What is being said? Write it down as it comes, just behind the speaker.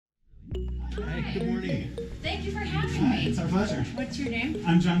Hi, good morning. Thank you for having me. It's our pleasure. What's your name?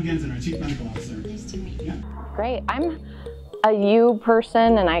 I'm John Genzen, our Chief Medical Officer. Nice to meet you. Yeah. Great. I'm a U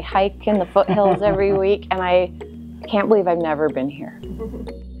person and I hike in the foothills every week, and I can't believe I've never been here.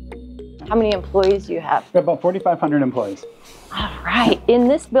 How many employees do you have? We have about 4,500 employees. All right. In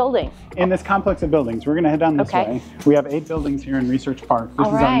this building? In this complex of buildings. We're going to head down this way. We have 8 buildings here in Research Park. This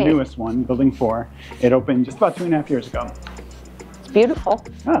is our newest one, Building 4. It opened just about 2.5 years ago. It's beautiful.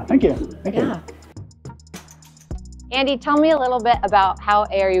 Ah, thank you. Thank you. Andy, tell me a little bit about how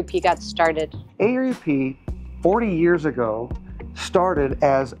ARUP got started. ARUP 40 years ago started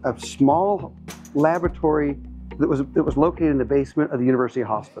as a small laboratory that was located in the basement of the University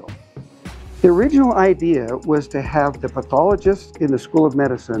Hospital. The original idea was to have the pathologists in the School of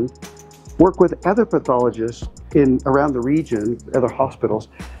Medicine work with other pathologists around the region, other hospitals,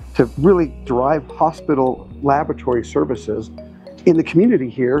 to really derive hospital laboratory services in the community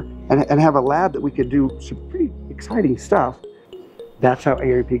here and have a lab that we could do some pretty exciting stuff. That's how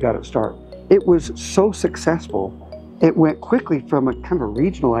ARUP got its start. It was so successful, it went quickly from a kind of a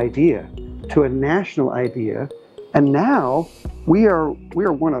regional idea to a national idea, and now we are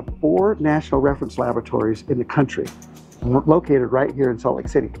one of 4 national reference laboratories in the country, located right here in Salt Lake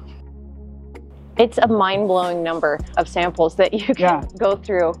City. It's a mind-blowing number of samples that you can go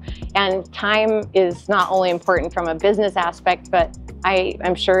through, and time is not only important from a business aspect, but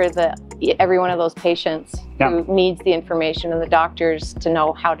I'm sure that every one of those patients who needs the information and the doctors to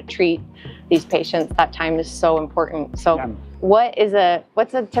know how to treat these patients, that time is so important. So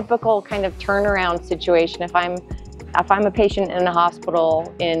what's a typical kind of turnaround situation if I'm a patient in a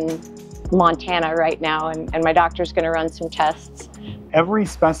hospital in Montana right now and my doctor's going to run some tests? Every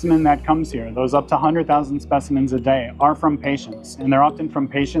specimen that comes here, those up to 100,000 specimens a day, are from patients, and they're often from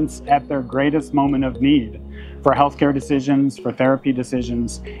patients at their greatest moment of need for healthcare decisions, for therapy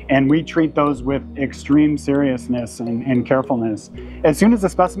decisions, and we treat those with extreme seriousness and carefulness. As soon as the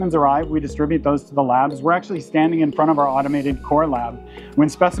specimens arrive, we distribute those to the labs. We're actually standing in front of our automated core lab. When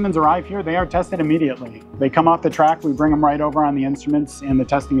specimens arrive here, they are tested immediately. They come off the track, we bring them right over on the instruments, and the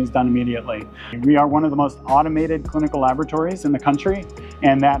testing is done immediately. We are one of the most automated clinical laboratories in the country,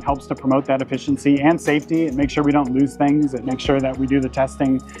 and that helps to promote that efficiency and safety. It makes sure we don't lose things. It makes sure that we do the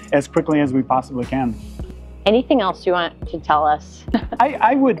testing as quickly as we possibly can. Anything else you want to tell us?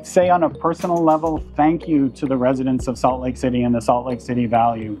 I would say on a personal level, thank you to the residents of Salt Lake City and the Salt Lake City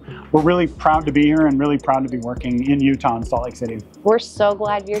Valley. We're really proud to be here and really proud to be working in Utah and Salt Lake City. We're so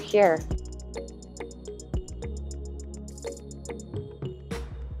glad you're here.